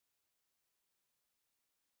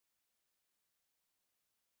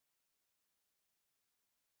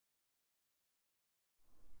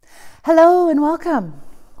Hello and welcome.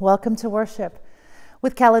 Welcome to worship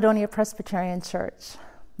with Caledonia Presbyterian Church.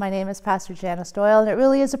 My name is Pastor Janice Doyle, and it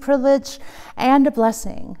really is a privilege and a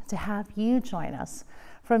blessing to have you join us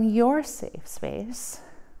from your safe space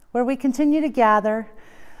where we continue to gather,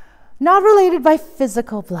 not related by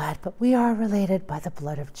physical blood, but we are related by the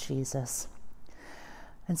blood of Jesus.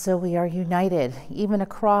 And so we are united even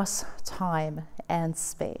across time and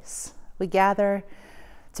space. We gather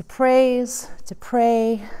to praise, to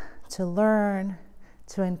pray, to learn,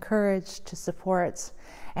 to encourage, to support,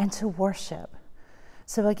 and to worship.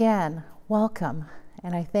 So again, welcome,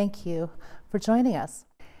 and I thank you for joining us.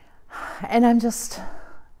 And I'm just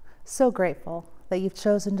so grateful that you've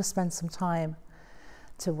chosen to spend some time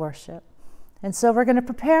to worship. And so we're going to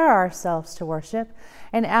prepare ourselves to worship,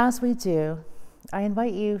 and as we do, I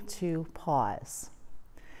invite you to pause,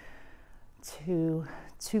 to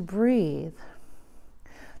breathe,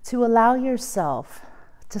 to allow yourself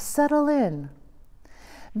to settle in.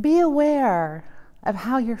 Be aware of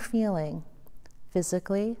how you're feeling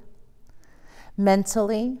physically,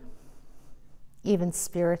 mentally, even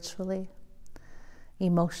spiritually,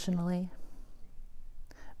 emotionally.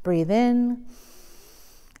 Breathe in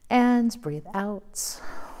and breathe out.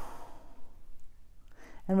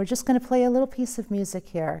 And we're just going to play a little piece of music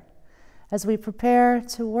here as we prepare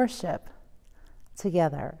to worship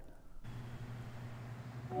together.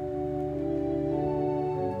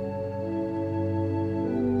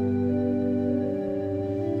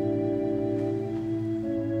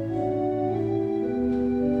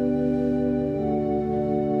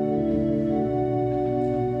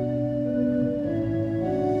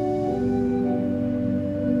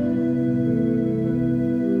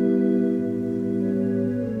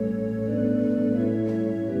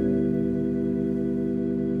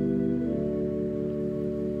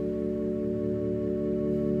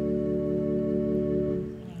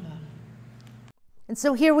 And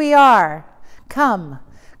so here we are. Come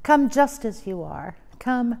just as you are.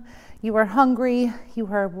 Come, you are hungry, you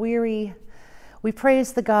are weary. We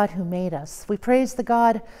praise the God who made us. We praise the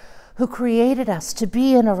God who created us to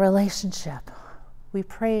be in a relationship. We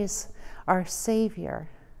praise our Savior.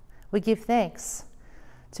 We give thanks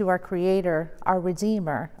to our Creator, our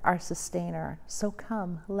Redeemer, our Sustainer. So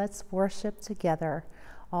come, let's worship together,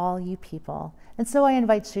 all you people. And so I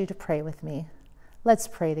invite you to pray with me. Let's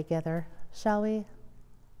pray together, shall we?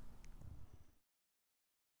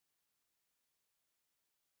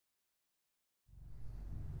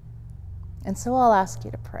 And so I'll ask you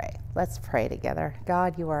to pray. Let's pray together.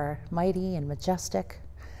 God, you are mighty and majestic.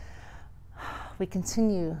 We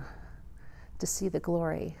continue to see the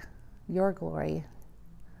glory, your glory,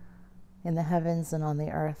 in the heavens and on the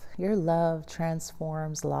earth. Your love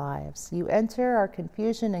transforms lives. You enter our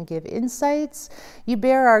confusion and give insights. You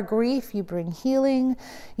bear our grief, you bring healing.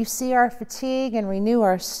 You see our fatigue and renew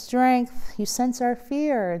our strength. You sense our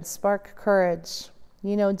fear and spark courage.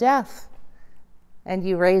 You know death, and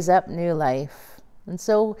you raise up new life. And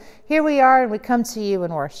so here we are, and we come to you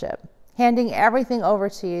in worship, handing everything over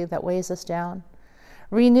to you that weighs us down.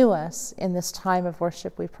 Renew us in this time of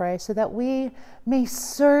worship, we pray, so that we may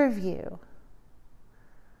serve you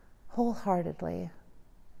wholeheartedly,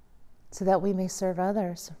 so that we may serve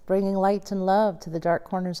others, bringing light and love to the dark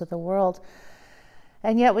corners of the world.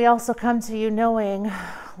 And yet we also come to you knowing,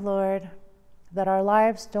 Lord, that our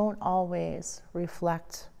lives don't always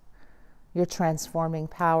reflect your transforming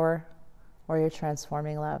power or your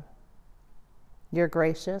transforming love. You're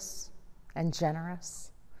gracious and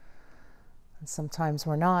generous, and sometimes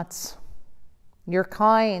we're not. You're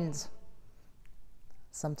kind.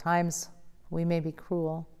 Sometimes we may be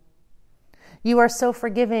cruel. You are so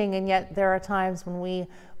forgiving, and yet there are times when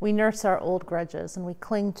we nurse our old grudges and we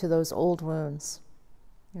cling to those old wounds.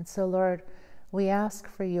 And so, Lord, we ask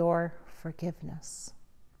for your forgiveness.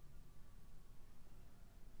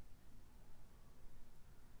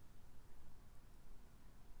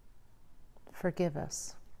 Forgive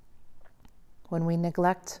us when we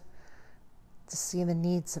neglect to see the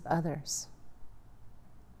needs of others.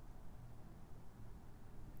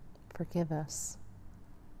 Forgive us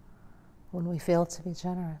when we fail to be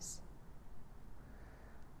generous.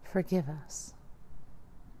 Forgive us.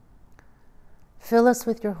 Fill us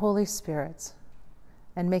with your Holy Spirit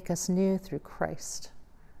and make us new through Christ,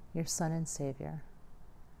 your Son and Savior.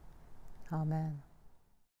 Amen.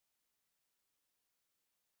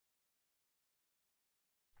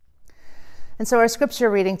 And so our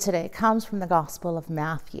scripture reading today comes from the Gospel of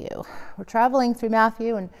Matthew. We're traveling through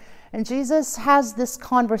Matthew, and Jesus has this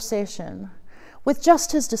conversation with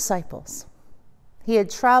just his disciples. He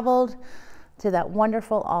had traveled to that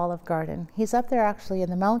wonderful olive garden. He's up there actually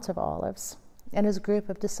in the Mount of Olives. and his group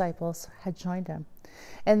of disciples had joined him.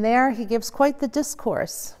 And there he gives quite the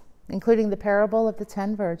discourse, including the parable of the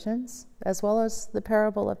 10 virgins, as well as the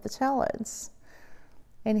parable of the talents.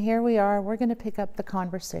 And here we are, we're going to pick up the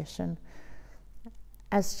conversation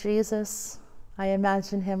as Jesus, I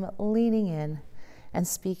imagine him leaning in and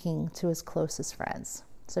speaking to his closest friends.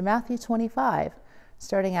 So Matthew 25,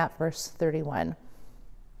 starting at verse 31.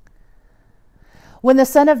 When the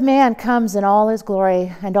Son of Man comes in all his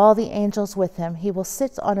glory and all the angels with him, he will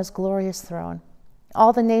sit on his glorious throne.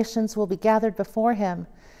 All the nations will be gathered before him,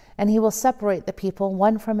 and he will separate the people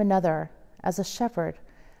one from another, as a shepherd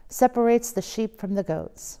separates the sheep from the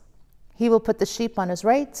goats. He will put the sheep on his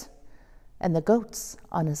right and the goats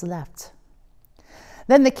on his left.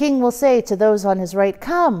 Then the king will say to those on his right,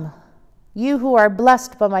 "Come, you who are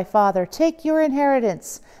blessed by my Father, take your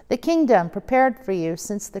inheritance, the kingdom prepared for you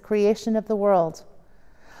since the creation of the world.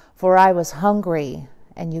 For I was hungry,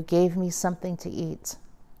 and you gave me something to eat.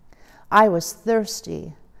 I was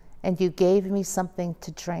thirsty, and you gave me something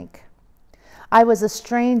to drink. I was a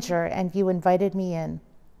stranger, and you invited me in.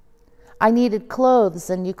 I needed clothes,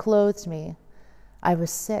 and you clothed me. I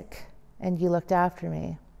was sick, and you looked after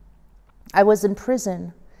me. I was in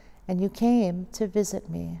prison, and you came to visit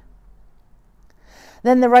me."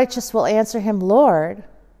 Then the righteous will answer him, "Lord,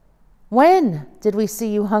 when did we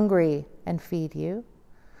see you hungry and feed you,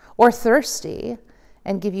 or thirsty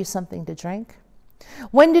and give you something to drink?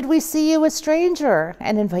 When did we see you a stranger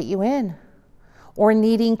and invite you in, or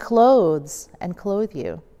needing clothes and clothe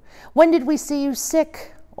you? When did we see you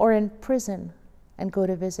sick or in prison and go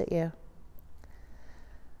to visit you?"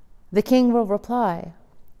 The king will reply,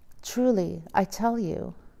 "Truly, I tell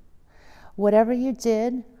you, whatever you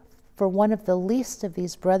did for one of the least of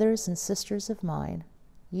these brothers and sisters of mine,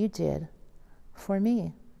 you did for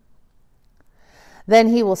me." Then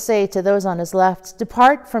he will say to those on his left,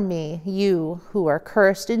 "Depart from me, you who are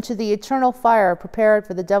cursed, into the eternal fire prepared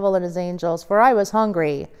for the devil and his angels. For I was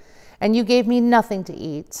hungry, and you gave me nothing to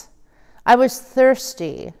eat. I was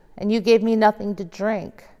thirsty, and you gave me nothing to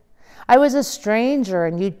drink. I was a stranger,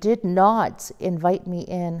 and you did not invite me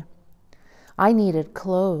in. I needed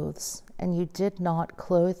clothes, and you did not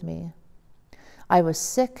clothe me. I was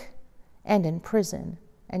sick and in prison,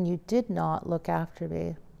 and you did not look after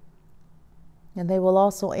me." And they will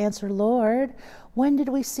also answer, "Lord, when did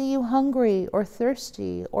we see you hungry or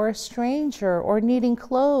thirsty or a stranger or needing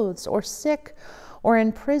clothes or sick or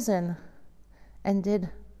in prison and did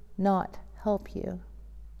not help you?"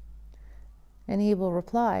 And he will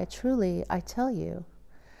reply, "Truly, I tell you,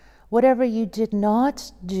 whatever you did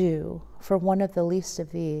not do for one of the least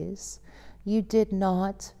of these, you did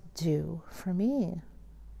not do for me."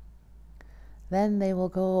 Then they will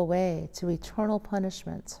go away to eternal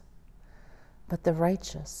punishment, but the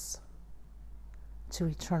righteous to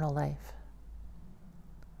eternal life.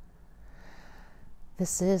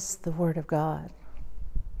 This is the word of God.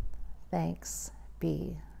 Thanks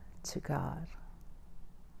be to God.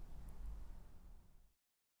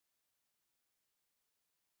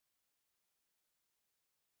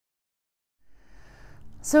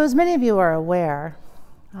 So as many of you are aware,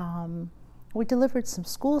 we delivered some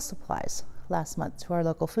school supplies last month to our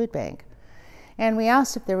local food bank. And we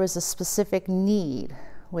asked if there was a specific need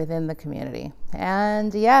within the community.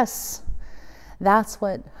 And yes, that's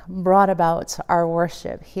what brought about our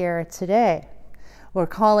worship here today. We're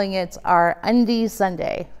calling it our Undie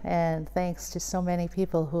Sunday. And thanks to so many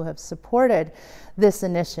people who have supported this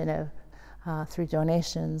initiative through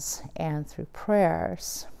donations and through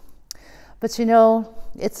prayers. But you know,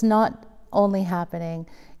 it's not only happening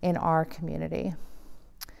in our community.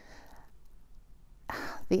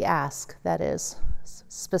 The ask, that is,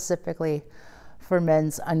 specifically for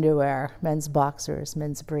men's underwear, men's boxers,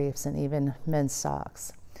 men's briefs, and even men's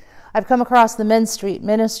socks. I've come across the Men's Street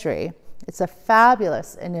Ministry. It's a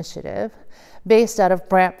fabulous initiative based out of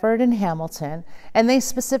Brantford and Hamilton, and they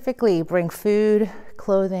specifically bring food,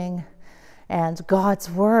 clothing, and God's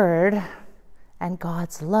word and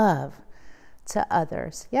God's love to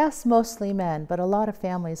others. Yes, mostly men, but a lot of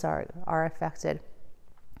families are affected.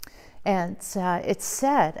 And it's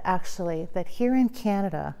said, actually, that here in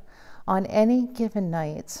Canada, on any given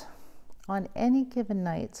night,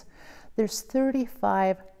 there's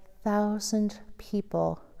 35,000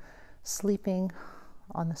 people sleeping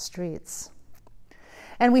on the streets.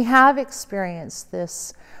 And we have experienced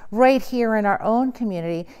this right here in our own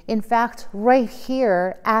community. In fact, right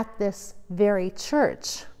here at this very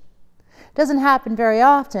church. Doesn't happen very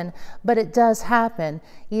often, but it does happen,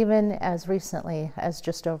 even as recently as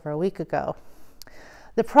just over a week ago.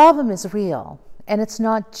 The problem is real, and it's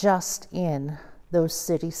not just in those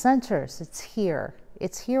city centers. It's here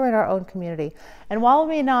It's here in our own community. And while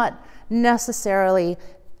we may not necessarily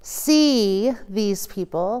see these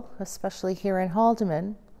people, especially here in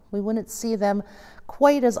Haldeman, we wouldn't see them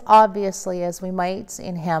quite as obviously as we might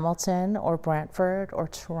in Hamilton or Brantford or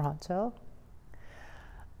Toronto.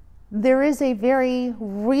 There is a very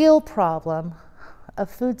real problem of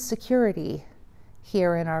food security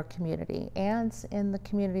here in our community and in the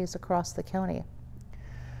communities across the county.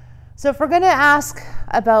 So if we're going to ask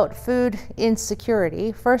about food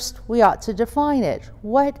insecurity, first we ought to define it.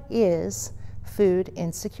 What is food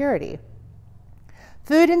insecurity?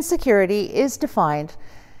 Food insecurity is defined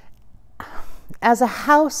as a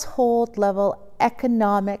household level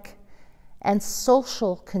economic and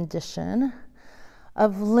social condition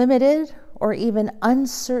of limited or even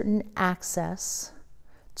uncertain access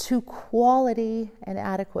to quality and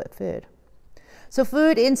adequate food. So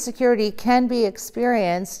food insecurity can be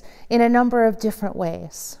experienced in a number of different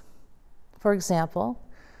ways. For example,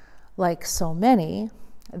 like so many,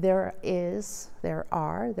 there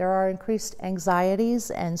are increased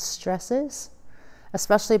anxieties and stresses,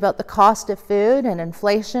 especially about the cost of food and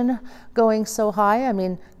inflation going so high. I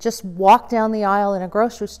mean, just walk down the aisle in a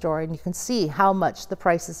grocery store and you can see how much the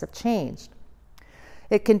prices have changed.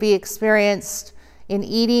 It can be experienced in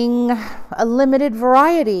eating a limited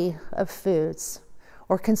variety of foods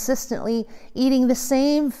or consistently eating the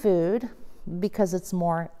same food because it's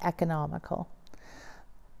more economical,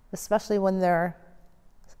 especially when they're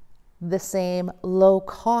the same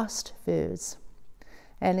low-cost foods,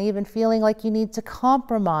 and even feeling like you need to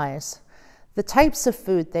compromise the types of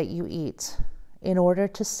food that you eat in order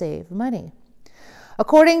to save money.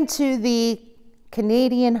 According to the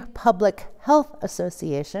Canadian Public Health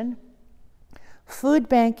Association, food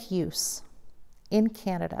bank use in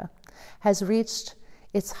Canada has reached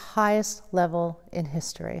its highest level in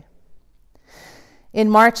history. In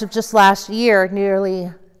March of just last year,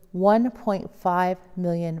 nearly 1.5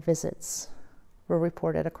 million visits were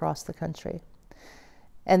reported across the country.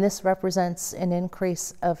 And this represents an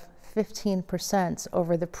increase of 15%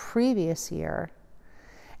 over the previous year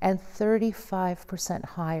and 35%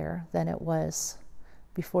 higher than it was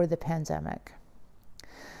before the pandemic.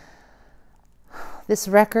 This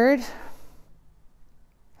record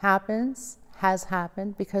has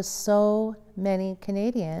happened because so many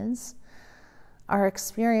Canadians are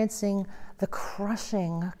experiencing the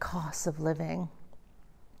crushing cost of living,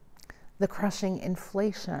 the crushing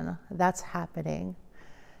inflation that's happening.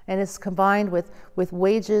 And it's combined with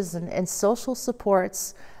wages and social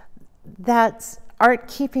supports that aren't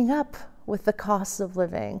keeping up with the costs of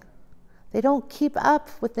living. They don't keep up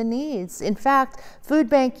with the needs. In fact, food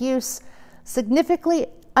bank use significantly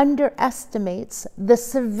underestimates the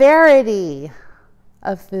severity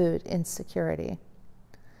of food insecurity.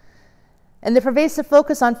 And the pervasive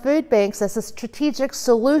focus on food banks as a strategic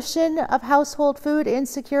solution of household food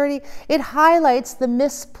insecurity, it highlights the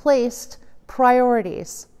misplaced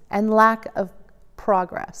priorities and lack of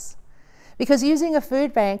progress. Because using a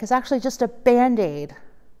food bank is actually just a Band-Aid.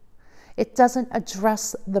 It doesn't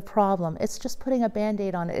address the problem. It's just putting a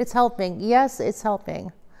Band-Aid on it. It's helping. Yes, it's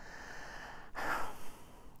helping.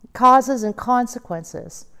 Causes and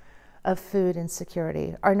consequences of food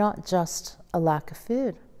insecurity are not just a lack of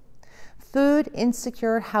food. Food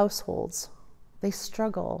insecure households, they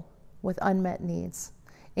struggle with unmet needs,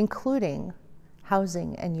 including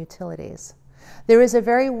housing and utilities. There is a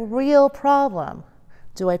very real problem.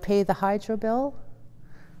 Do I pay the hydro bill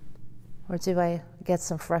or do I get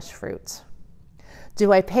some fresh fruit?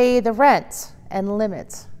 Do I pay the rent and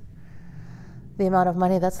limit the amount of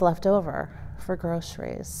money that's left over for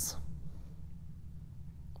groceries?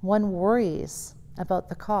 One worries about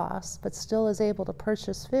the cost, but still is able to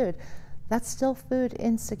purchase food. That's still food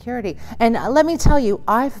insecurity. And let me tell you,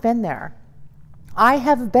 I've been there. I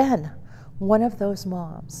have been one of those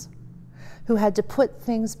moms who had to put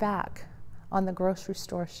things back on the grocery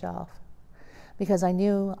store shelf because I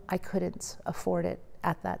knew I couldn't afford it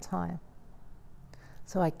at that time.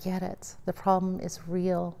 So I get it. The problem is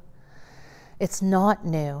real. It's not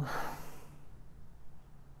new.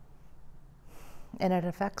 And it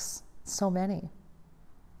affects so many.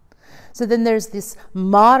 So then there's this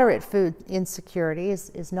moderate food insecurity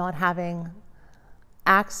is not having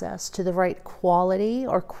access to the right quality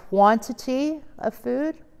or quantity of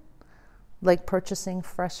food, like purchasing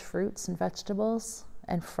fresh fruits and vegetables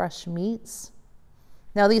and fresh meats.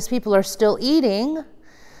 Now these people are still eating,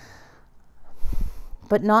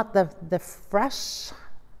 but not the fresh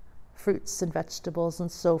fruits and vegetables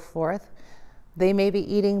and so forth. They may be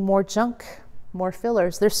eating more junk, more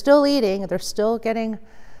fillers. They're still eating, they're still getting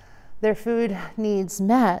their food needs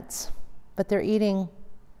met, but they're eating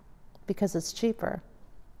because it's cheaper.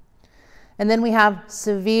 And then we have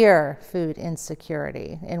severe food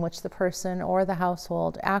insecurity, in which the person or the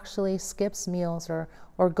household actually skips meals or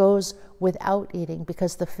goes without eating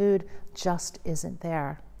because the food just isn't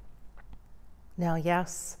there. Now,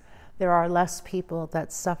 yes, there are less people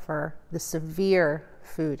that suffer the severe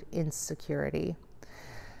food insecurity,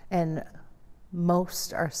 and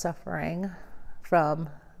most are suffering from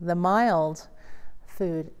the mild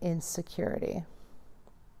food insecurity.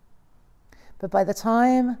 But by the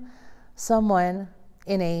time someone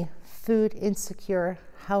in a food insecure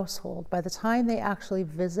household, by the time they actually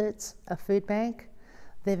visit a food bank,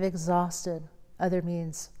 they've exhausted other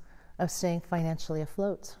means of staying financially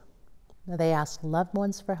afloat. They ask loved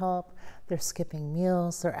ones for help, they're skipping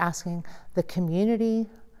meals, they're asking the community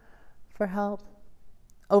for help,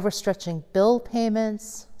 overstretching bill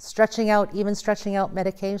payments, stretching out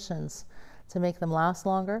medications to make them last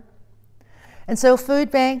longer. And so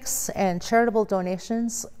food banks and charitable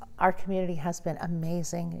donations, our community has been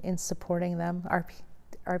amazing in supporting them.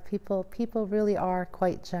 Our people really are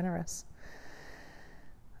quite generous.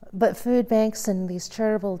 But food banks and these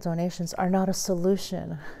charitable donations are not a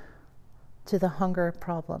solution to the hunger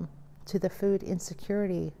problem, to the food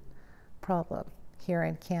insecurity problem here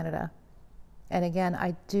in Canada. And again,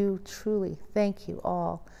 I do truly thank you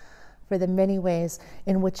all for the many ways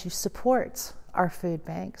in which you support our food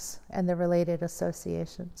banks and the related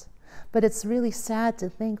associations. But it's really sad to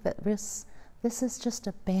think that this is just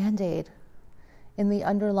a Band-Aid in the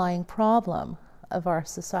underlying problem of our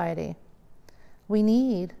society. We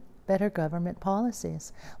need better government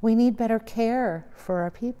policies. We need better care for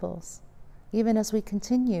our peoples, even as we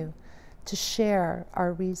continue to share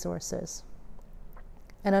our resources.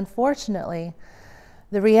 And unfortunately,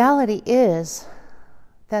 the reality is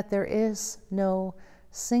that there is no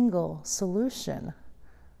single solution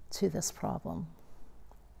to this problem.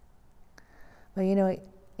 But you know,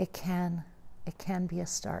 it can be a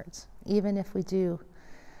start, even if we do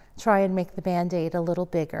try and make the Band-Aid a little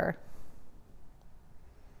bigger.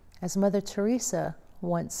 As Mother Teresa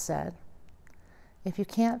once said, if you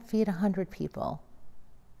can't feed 100 people,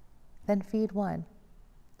 then feed one.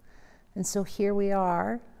 And so here we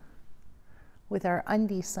are with our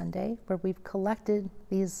Undie Sunday, where we've collected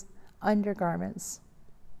these undergarments.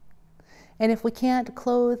 And if we can't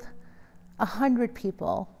clothe 100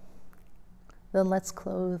 people, then let's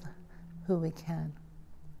clothe who we can.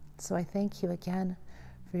 So I thank you again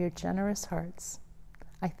for your generous hearts.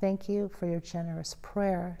 I thank you for your generous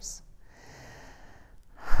prayers.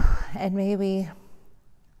 And may we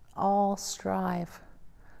all strive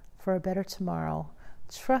for a better tomorrow,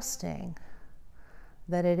 trusting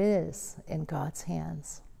that it is in God's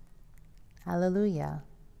hands. Hallelujah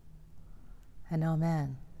and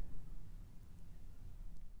amen.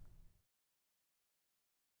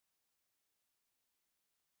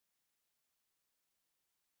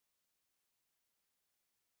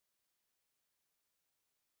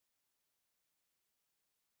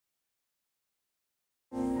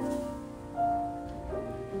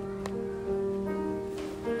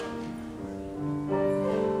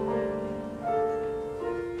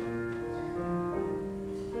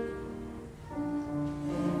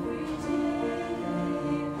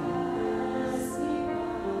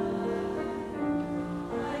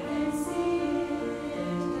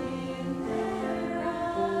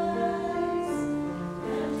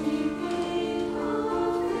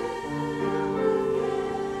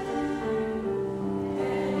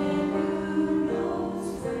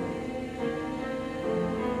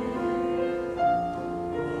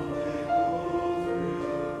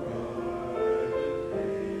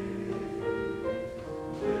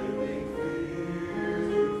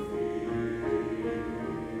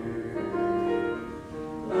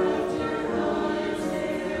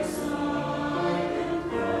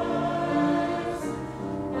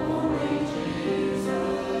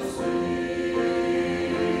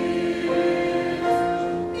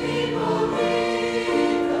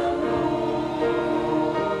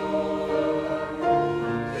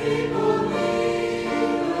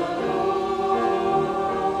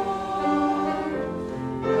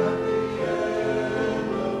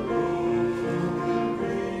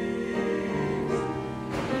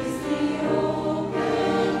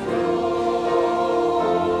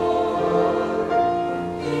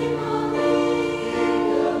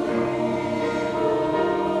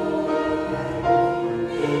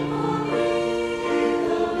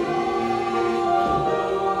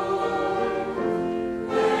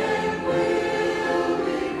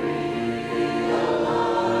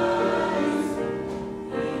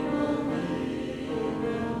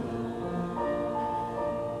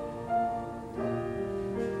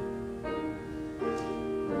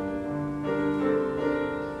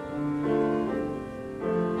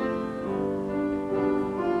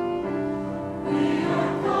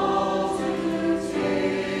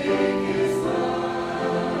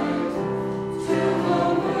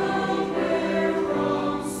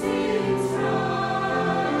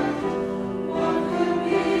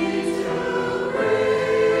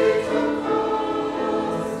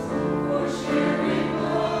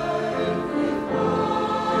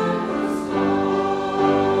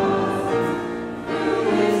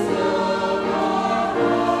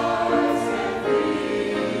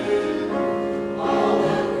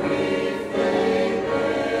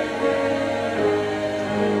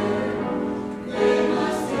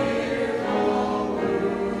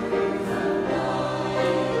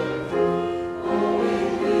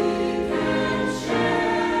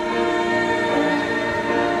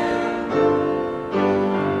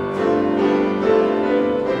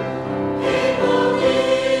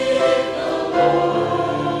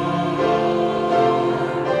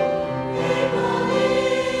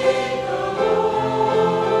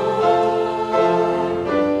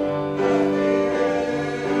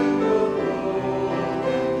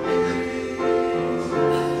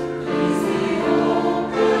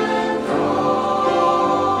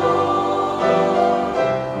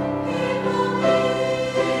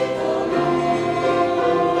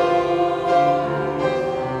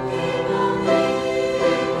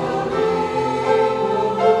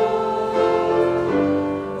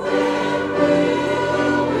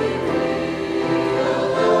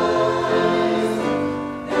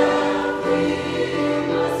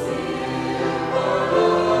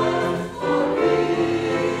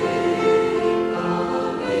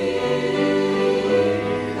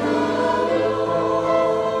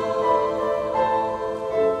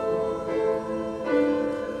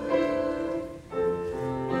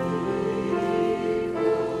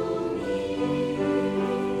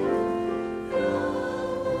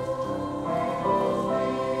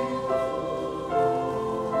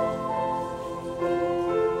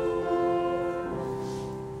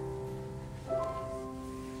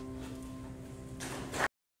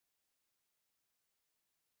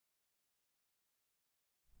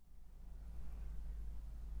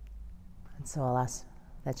 And so I'll ask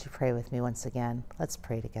that you pray with me once again. Let's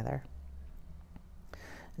pray together.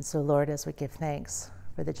 And so, Lord, as we give thanks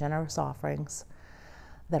for the generous offerings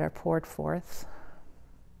that are poured forth,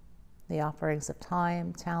 the offerings of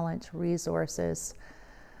time, talent, resources,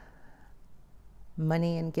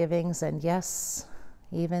 money and givings, and yes,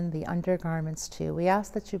 even the undergarments too. We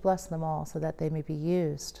ask that you bless them all so that they may be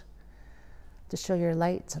used to show your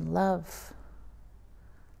light and love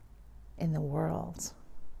in the world.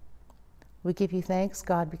 We give you thanks,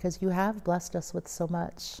 God, because you have blessed us with so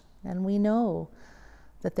much, and we know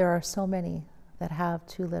that there are so many that have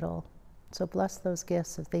too little. So bless those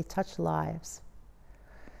gifts as they touch lives.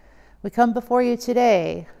 We come before you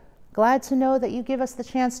today, glad to know that you give us the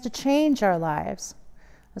chance to change our lives,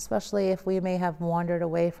 especially if we may have wandered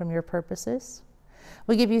away from your purposes.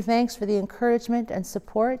 We give you thanks for the encouragement and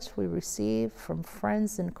support we receive from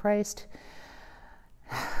friends in Christ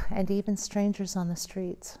and even strangers on the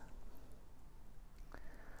streets.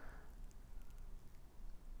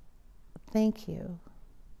 Thank you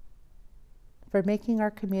for making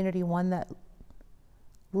our community one that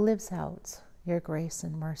lives out your grace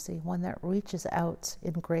and mercy, one that reaches out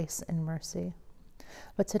in grace and mercy.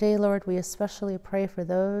 But today, Lord, we especially pray for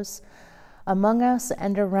those among us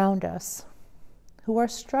and around us who are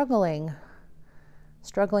struggling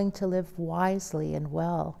to live wisely and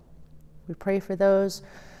well. We pray for those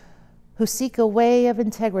who seek a way of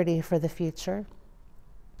integrity for the future.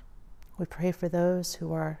 We pray for those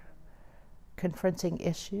who are confronting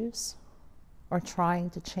issues or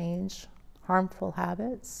trying to change harmful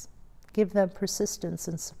habits. Give them persistence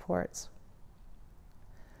and support.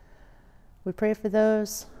 We pray for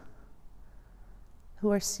those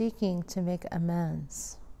who are seeking to make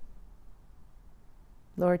amends.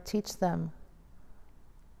 Lord, teach them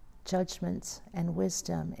judgment and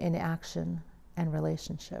wisdom in action and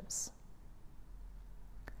relationships.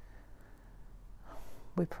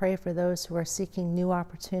 We pray for those who are seeking new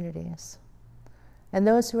opportunities and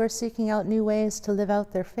those who are seeking out new ways to live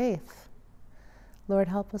out their faith. Lord,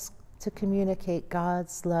 help us to communicate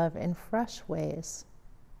God's love in fresh ways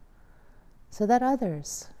so that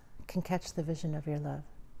others can catch the vision of your love.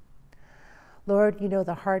 Lord, you know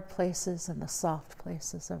the hard places and the soft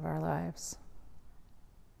places of our lives.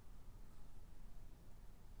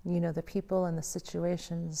 You know the people and the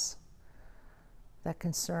situations that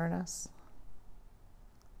concern us,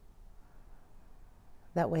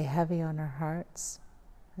 that weigh heavy on our hearts.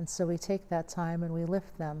 And so we take that time and we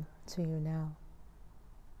lift them to you now.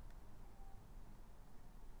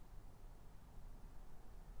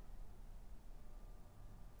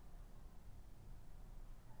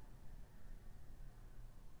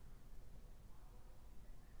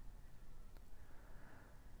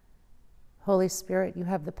 Holy Spirit, you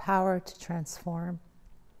have the power to transform.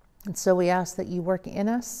 And so we ask that you work in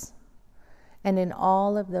us and in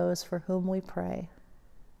all of those for whom we pray,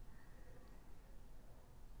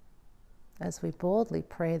 as we boldly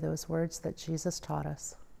pray those words that Jesus taught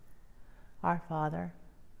us. Our Father,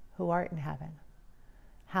 who art in heaven,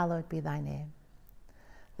 hallowed be thy name.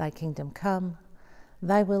 Thy kingdom come,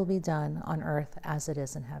 thy will be done on earth as it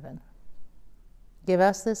is in heaven. Give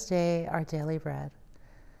us this day our daily bread,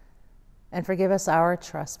 and forgive us our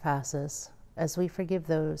trespasses, as we forgive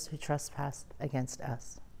those who trespass against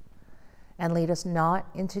us. And lead us not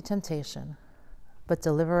into temptation, but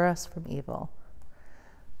deliver us from evil.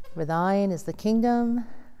 For thine is the kingdom,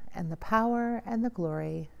 and the power, and the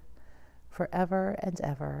glory, forever and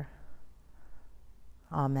ever.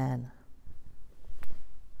 Amen.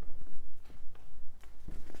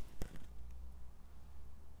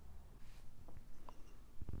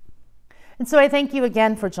 And so I thank you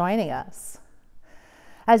again for joining us.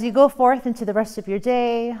 As you go forth into the rest of your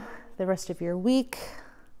day, the rest of your week,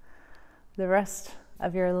 the rest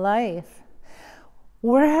of your life,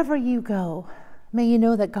 wherever you go, may you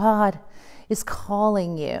know that God is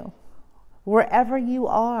calling you. Wherever you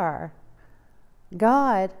are,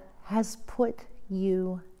 God has put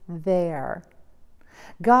you there.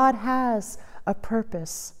 God has a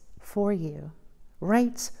purpose for you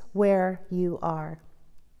right where you are.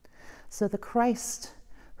 So the Christ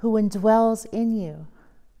who indwells in you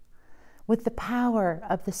with the power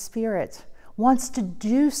of the Spirit wants to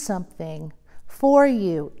do something for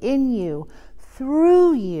you, in you,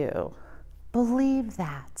 through you. Believe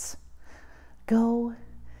that. Go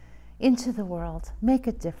into the world, make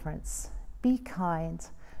a difference, be kind,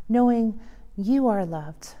 knowing you are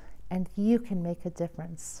loved and you can make a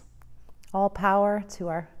difference. All power to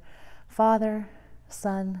our Father,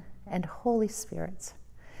 Son, and Holy Spirit.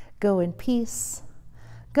 Go in peace,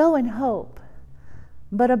 go in hope,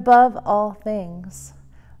 but above all things,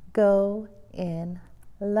 go in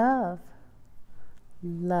love.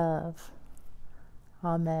 love.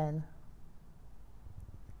 Amen.